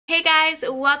Hey guys,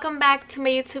 welcome back to my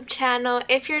YouTube channel.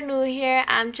 If you're new here,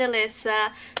 I'm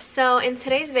Julissa. So in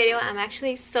today's video, I'm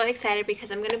actually so excited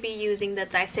because I'm going to be using the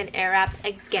Dyson AirWrap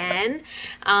again.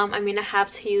 I mean, I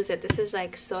have to use it. This is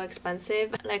like so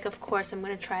expensive. Like, of course, I'm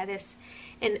going to try this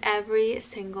in every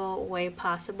single way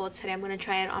possible. Today I'm going to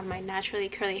try it on my naturally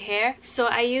curly hair. So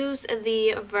I use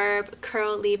the Verb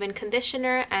Curl Leave-In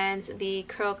Conditioner and the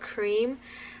Curl Cream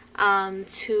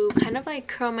to kind of like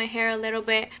curl my hair a little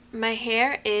bit. My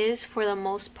hair is for the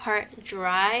most part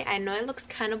dry. I know it looks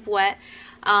kind of wet,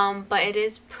 but it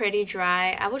is pretty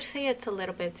dry. I would say it's a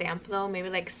little bit damp though, maybe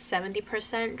like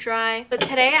 70% dry. But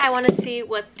today I want to see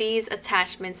what these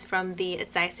attachments from the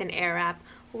Dyson AirWrap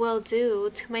will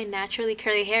do to my naturally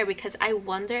curly hair, because I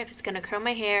wonder if it's gonna curl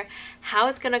my hair, how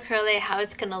it's gonna curl it, how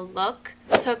it's gonna look.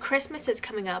 So Christmas is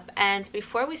coming up, and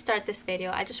before we start this video,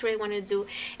 I just really want to do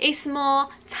a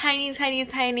small tiny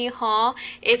haul.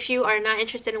 If you are not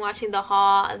interested in watching the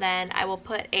haul, then I will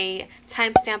put a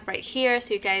timestamp right here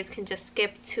so you guys can just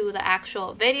skip to the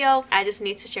actual video. I just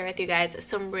need to share with you guys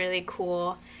some really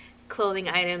cool clothing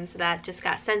items that just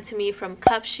got sent to me from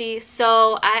Cupshe.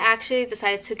 So I actually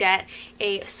decided to get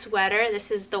a sweater.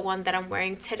 This is the one that I'm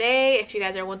wearing today. If you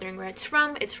guys are wondering where it's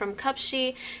from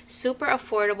Cupshe. Super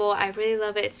affordable. I really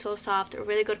love it. It's so soft,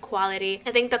 really good quality.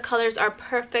 I think the colors are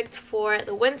perfect for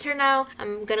the winter now.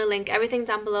 I'm gonna link everything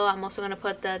down below. I'm also gonna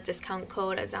put the discount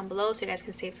code down below so you guys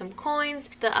can save some coins.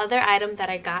 The other item that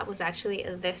I got was actually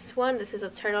this one. This is a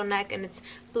turtleneck and it's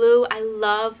blue. I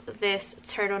love this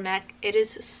turtleneck. It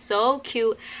is so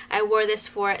cute. I wore this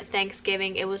for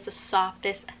Thanksgiving. It was the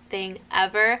softest thing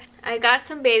ever. I got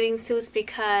some bathing suits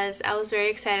because I was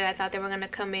very excited. I thought they were gonna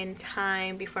come in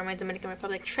time before my Dominican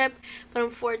Republic trip, but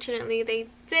unfortunately they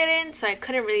didn't, so I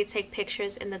couldn't really take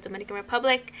pictures in the Dominican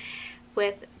Republic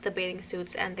with the bathing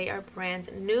suits, and they are brand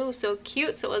new. So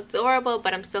cute, so adorable,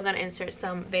 but I'm still gonna insert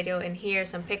some video in here,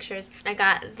 some pictures. I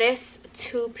got this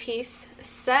two-piece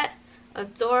set.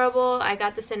 Adorable. I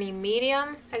got this in a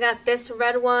medium. I got this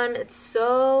red one. It's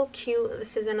so cute.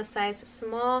 This is in a size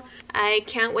small. I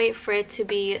can't wait for it to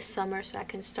be summer so I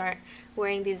can start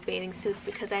wearing these bathing suits,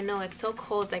 because I know it's so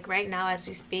cold. Like right now as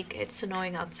we speak, it's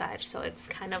snowing outside, so it's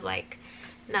kind of like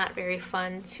not very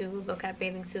fun to look at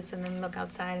bathing suits and then look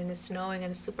outside and it's snowing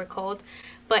and it's super cold.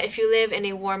 But if you live in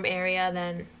a warm area,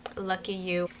 then lucky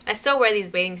you. I still wear these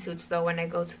bathing suits though when I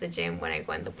go to the gym, when I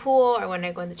go in the pool, or when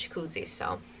I go in the jacuzzi.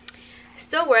 So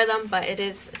still wear them, but it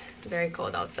is very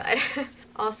cold outside.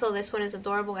 Also, this one is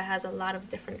adorable. It has a lot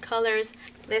of different colors.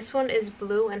 This one is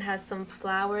blue and has some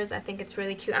flowers. I think it's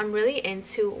really cute. I'm really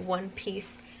into one-piece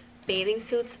bathing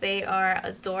suits. They are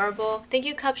adorable. Thank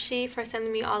you, Cupshe, for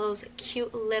sending me all those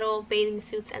cute little bathing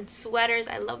suits and sweaters.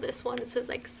 I love this one. This is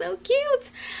like so cute.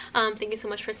 Thank you so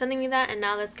much for sending me that. And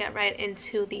now let's get right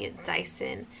into the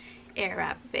Dyson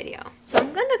AirWrap video. So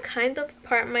I'm gonna kind of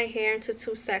part my hair into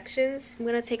two sections. I'm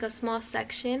gonna take a small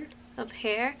section of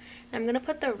hair and I'm gonna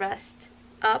put the rest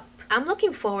up. I'm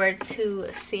looking forward to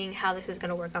seeing how this is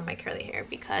gonna work on my curly hair,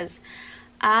 because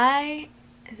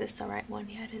is this the right one?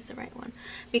 Yeah, it is the right one.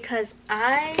 Because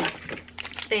I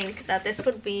think that this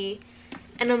would be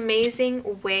an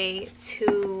amazing way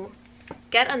to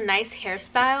get a nice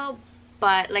hairstyle,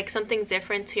 but like something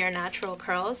different to your natural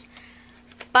curls,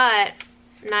 but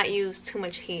not use too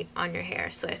much heat on your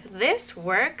hair. So if this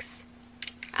works,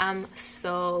 I'm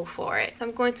so for it.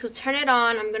 I'm going to turn it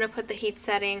on. I'm going to put the heat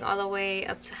setting all the way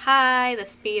up to high, the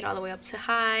speed all the way up to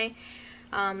high,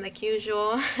 like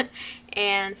usual.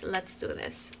 And let's do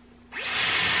this.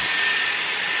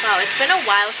 Wow, it's been a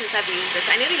while since I've used this.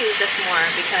 I need to use this more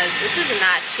because this is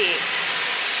not cheap.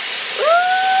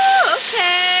 Ooh,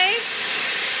 okay.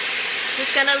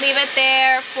 Just gonna leave it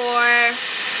there for a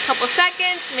couple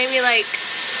seconds, maybe like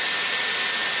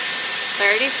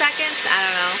 30 seconds. I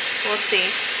don't know, we'll see.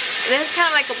 This is kind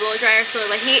of like a blow dryer, so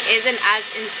the heat isn't as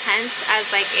intense as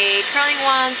like a curling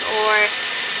wand or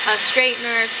a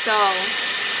straightener, so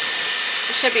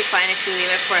it should be fine if you leave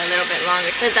it for a little bit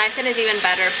longer. The Dyson is even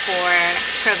better for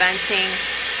preventing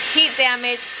heat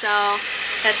damage, so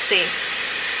let's see.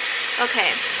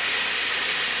 Okay,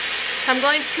 so I'm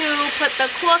going to put the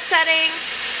cool setting.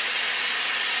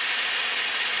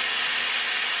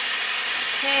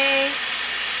 Okay,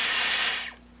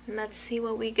 let's see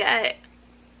what we get.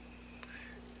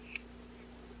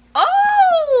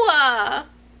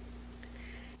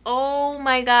 Oh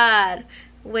my god,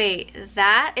 wait,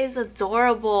 that is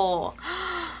adorable.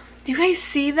 Do you guys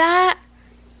see that?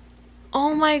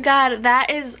 Oh my god, that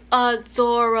is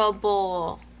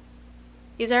adorable.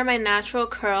 These are my natural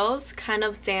curls, kind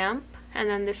of damp, and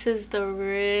then this is the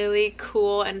really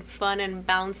cool and fun and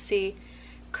bouncy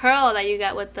curl that you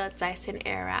get with the Dyson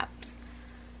AirWrap.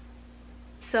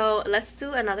 So let's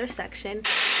do another section.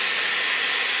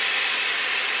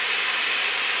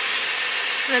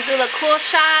 I'm gonna do the cool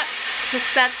shot to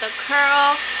set the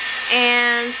curl,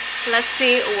 and let's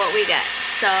see what we get.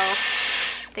 So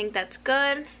I think that's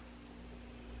good.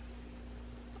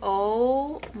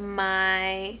 Oh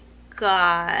my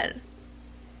god.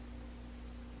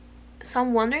 So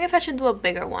I'm wondering if I should do a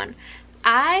bigger one.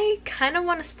 I kind of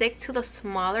want to stick to the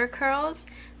smaller curls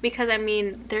because I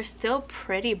mean they're still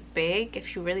pretty big.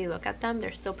 If you really look at them,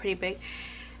 they're still pretty big.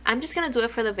 I'm just gonna do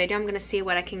it for the video. I'm gonna see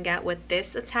what I can get with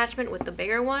this attachment with the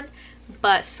bigger one,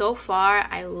 but so far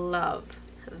I love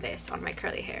this on my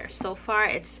curly hair. So far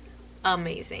it's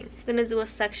amazing. I'm gonna do a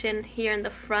section here in the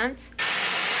front.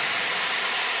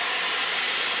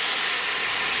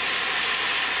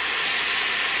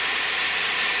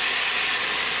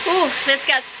 Ooh, this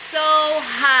got so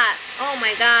hot. Oh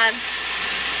my god.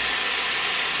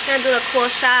 Gonna do the cool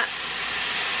shot.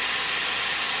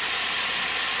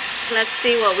 Let's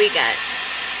see what we get.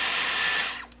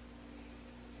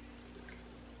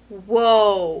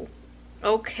 Whoa.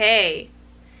 Okay.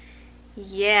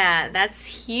 Yeah, that's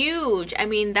huge. I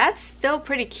mean, that's still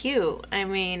pretty cute. I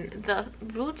mean, the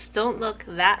roots don't look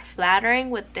that flattering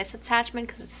with this attachment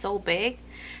because it's so big.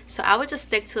 So I would just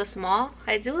stick to the small.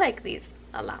 I do like these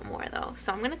a lot more though.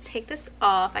 So I'm gonna take this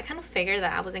off. I kind of figured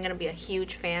that I wasn't gonna be a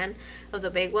huge fan of the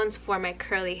big ones for my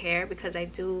curly hair because I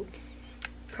do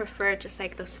prefer just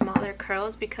like the smaller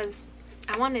curls because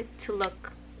I want it to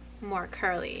look more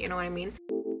curly, you know what I mean?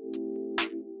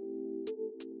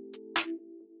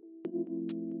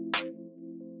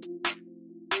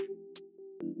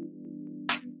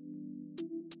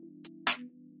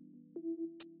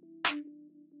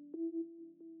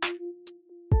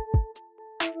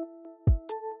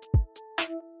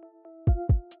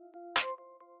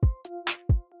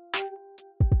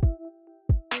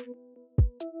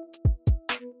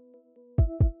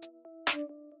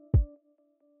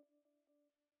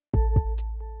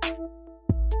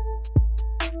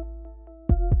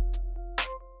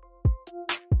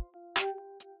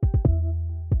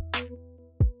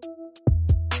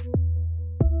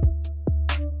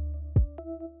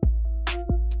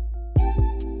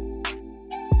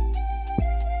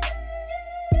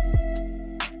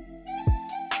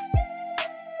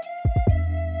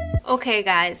 Okay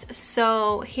guys,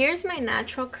 so here's my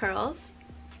natural curls,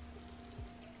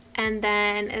 and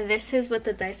then this is with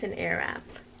the Dyson AirWrap.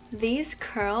 These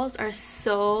curls are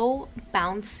so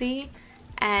bouncy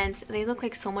and they look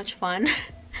like so much fun.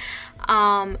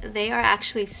 They are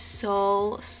actually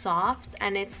so soft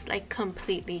and it's like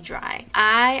completely dry.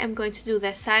 I am going to do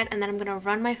this side and then I'm gonna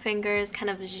run my fingers, kind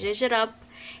of zhuzh it up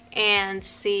and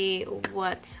see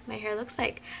what my hair looks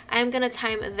like. I'm gonna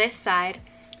time this side.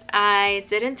 I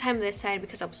didn't time this side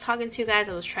because I was talking to you guys,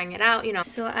 I was trying it out, you know.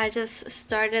 So I just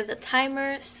started the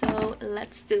timer, so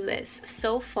let's do this.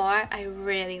 So far, I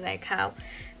really like how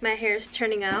my hair is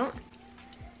turning out.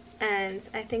 And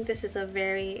I think this is a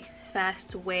very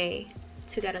fast way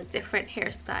to get a different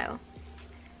hairstyle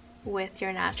with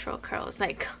your natural curls.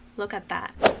 Like, look at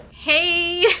that.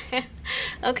 Hey!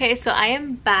 Okay, so I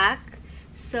am back.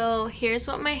 So here's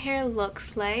what my hair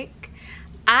looks like.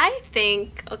 I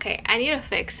think, okay, I need to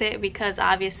fix it because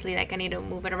obviously like I need to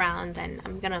move it around and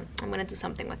I'm gonna do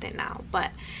something with it now, but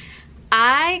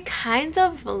I kind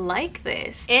of like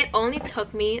this. It only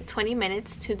took me 20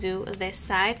 minutes to do this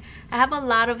side. I have a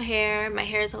lot of hair, my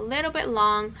hair is a little bit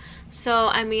long, so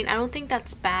I mean I don't think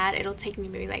that's bad. It'll take me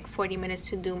maybe like 40 minutes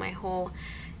to do my whole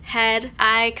head.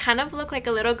 I kind of look like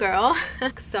a little girl.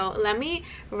 So let me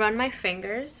run my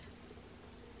fingers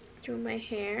through my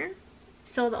hair.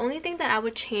 So the only thing that I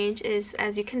would change is,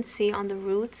 as you can see on the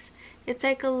roots, it's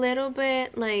like a little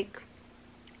bit like,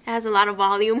 it has a lot of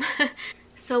volume.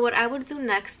 So what I would do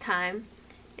next time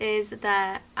is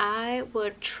that I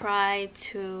would try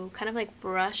to kind of like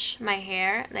brush my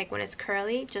hair, like when it's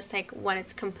curly, just like when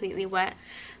it's completely wet.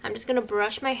 I'm just gonna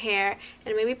brush my hair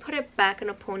and maybe put it back in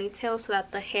a ponytail so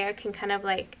that the hair can kind of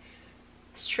like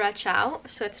stretch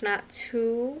out so it's not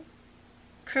too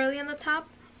curly on the top.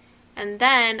 And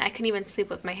then I can even sleep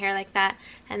with my hair like that,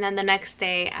 and then the next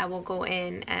day I will go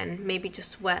in and maybe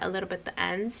just wet a little bit the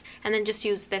ends and then just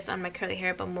use this on my curly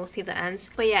hair, but mostly the ends.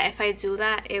 But yeah, if I do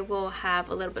that, it will have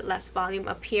a little bit less volume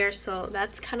up here, so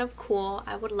that's kind of cool.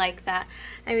 I would like that.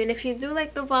 I mean, if you do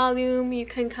like the volume, you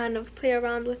can kind of play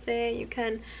around with it. You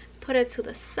can put it to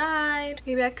the side.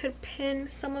 Maybe I could pin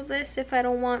some of this if I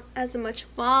don't want as much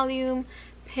volume.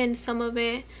 Pin some of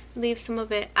it, leave some of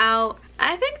it out.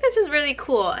 I think this is really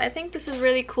cool. I think this is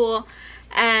really cool,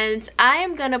 and I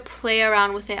am gonna play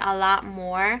around with it a lot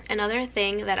more. Another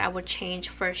thing that I would change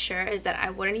for sure is that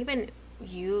I wouldn't even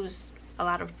use a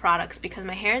lot of products because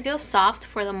my hair feels soft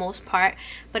for the most part,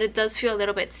 but it does feel a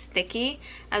little bit sticky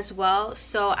as well.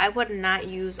 So I would not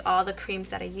use all the creams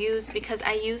that I use because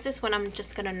I use this when I'm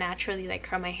just gonna naturally like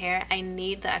curl my hair. I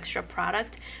need the extra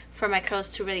product for my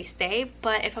curls to really stay,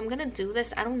 but if I'm gonna do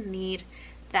this, I don't need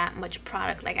that much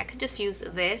product. Like I could just use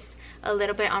this a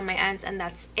little bit on my ends and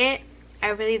that's it. I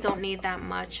really don't need that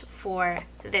much for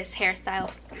this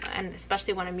hairstyle, and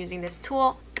especially when I'm using this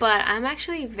tool. But I'm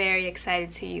actually very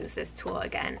excited to use this tool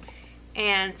again,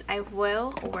 and I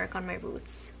will work on my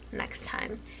roots next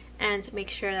time and make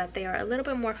sure that they are a little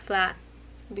bit more flat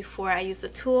before I use the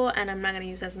tool. And I'm not going to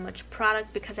use as much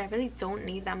product because I really don't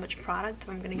need that much product if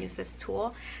I'm going to use this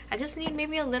tool. I just need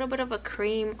maybe a little bit of a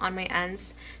cream on my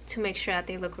ends to make sure that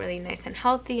they look really nice and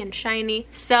healthy and shiny.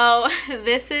 So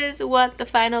this is what the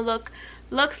final look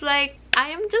looks like.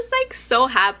 I am just like so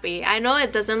happy. I know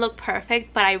it doesn't look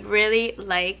perfect, but I really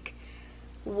like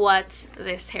what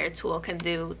this hair tool can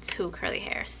do to curly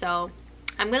hair. So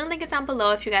I'm gonna link it down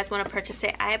below if you guys want to purchase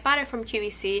it. I bought it from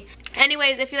QVC.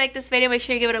 Anyways, if you like this video, make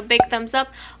sure you give it a big thumbs up.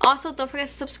 Also, don't forget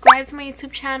to subscribe to my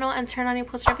YouTube channel and turn on your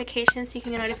post notifications so you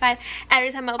can get notified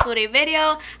every time I upload a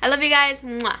video. I love you guys.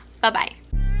 Mwah. Bye bye.